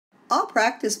All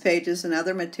practice pages and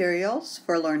other materials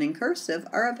for learning cursive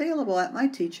are available at my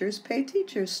Teachers Pay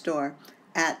Teachers store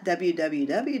at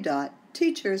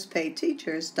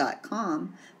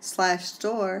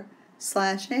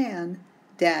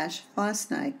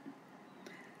www.teacherspayteachers.com/store/Ann-Fosnight.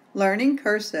 Learning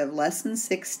Cursive, Lesson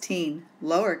 16,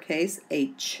 Lowercase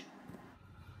h.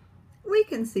 We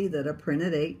can see that a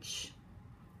printed H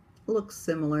looks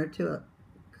similar to a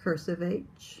cursive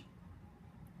H.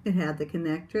 It had the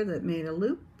connector that made a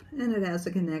loop, and it has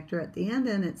a connector at the end,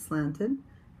 and it's slanted,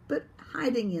 but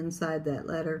hiding inside that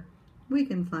letter, we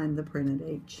can find the printed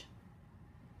H.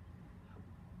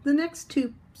 The next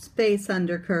two-space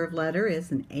undercurve letter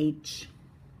is an H.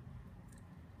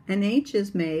 An H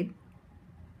is made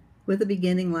with a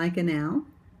beginning like an L,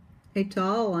 a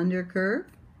tall undercurve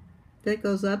that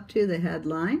goes up to the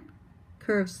headline,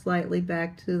 curves slightly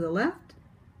back to the left,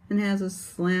 and has a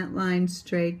slant line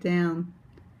straight down.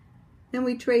 Then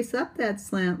we trace up that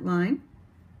slant line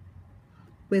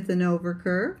with an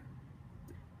overcurve,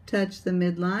 touch the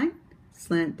midline,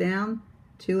 slant down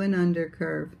to an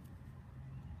undercurve.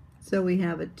 So we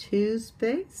have a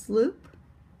two-space loop,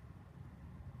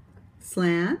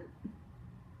 slant,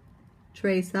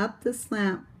 trace up the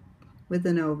slant with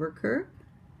an overcurve,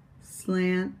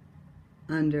 slant,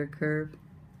 undercurve.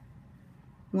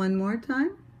 One more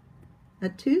time, a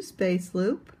two-space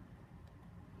loop,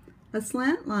 a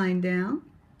slant line down,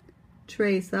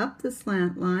 trace up the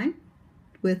slant line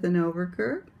with an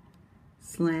overcurve,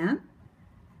 slant,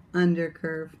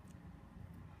 undercurve.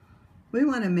 We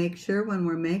want to make sure when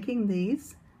we're making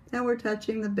these that we're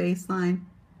touching the baseline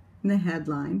and the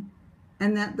headline,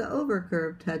 and that the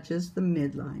overcurve touches the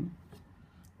midline.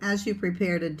 As you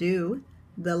prepare to do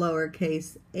the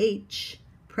lowercase h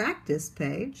practice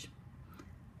page,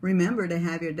 remember to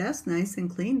have your desk nice and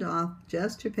cleaned off,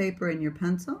 just your paper and your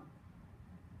pencil.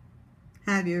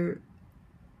 Have your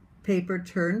paper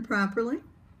turned properly,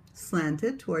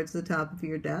 slanted towards the top of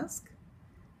your desk.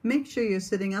 Make sure you're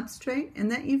sitting up straight and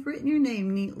that you've written your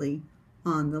name neatly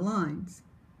on the lines.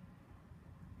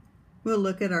 We'll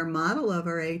look at our model of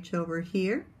our H over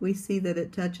here. We see that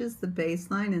it touches the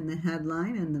baseline and the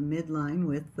headline and the midline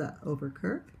with the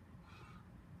overcurve.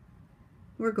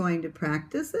 We're going to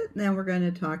practice it, then we're going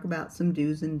to talk about some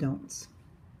do's and don'ts.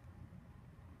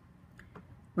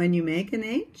 When you make an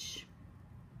H,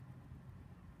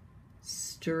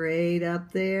 straight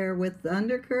up there with the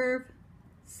undercurve,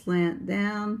 slant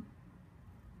down,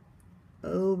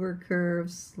 overcurve,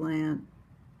 slant,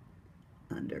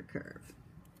 undercurve.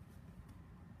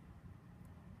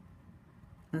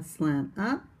 A slant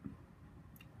up,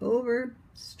 over,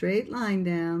 straight line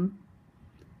down,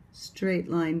 straight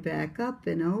line back up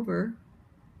and over,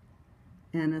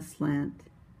 and a slant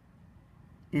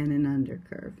and an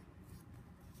undercurve.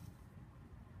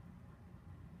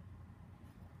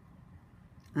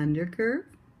 Undercurve,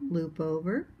 loop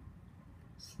over,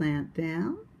 slant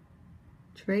down,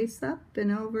 trace up and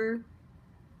over,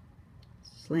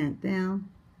 slant down,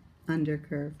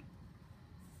 undercurve.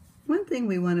 One thing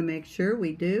we want to make sure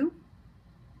we do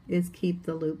is keep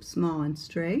the loop small and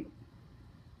straight.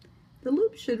 The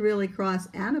loop should really cross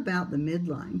at about the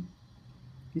midline.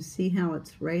 You see how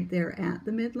it's right there at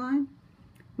the midline?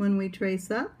 When we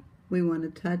trace up, we want to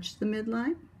touch the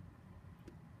midline,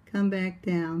 come back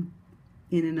down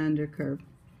in an undercurve.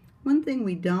 One thing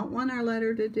we don't want our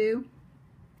letter to do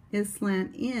is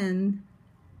slant in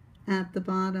at the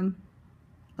bottom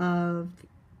of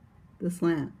the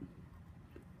slant.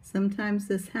 Sometimes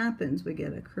this happens. We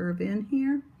get a curve in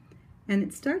here and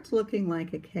it starts looking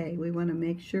like a K. We want to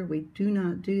make sure we do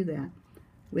not do that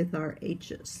with our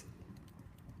H's.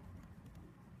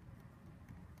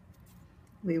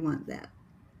 We want that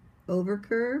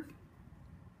overcurve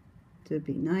to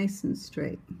be nice and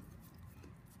straight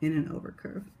in an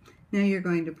overcurve. Now you're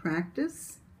going to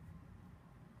practice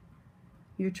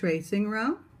your tracing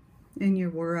row and your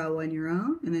row on your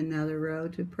own, and another row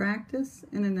to practice,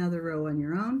 and another row on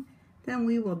your own. Then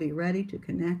we will be ready to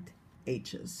connect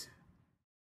H's.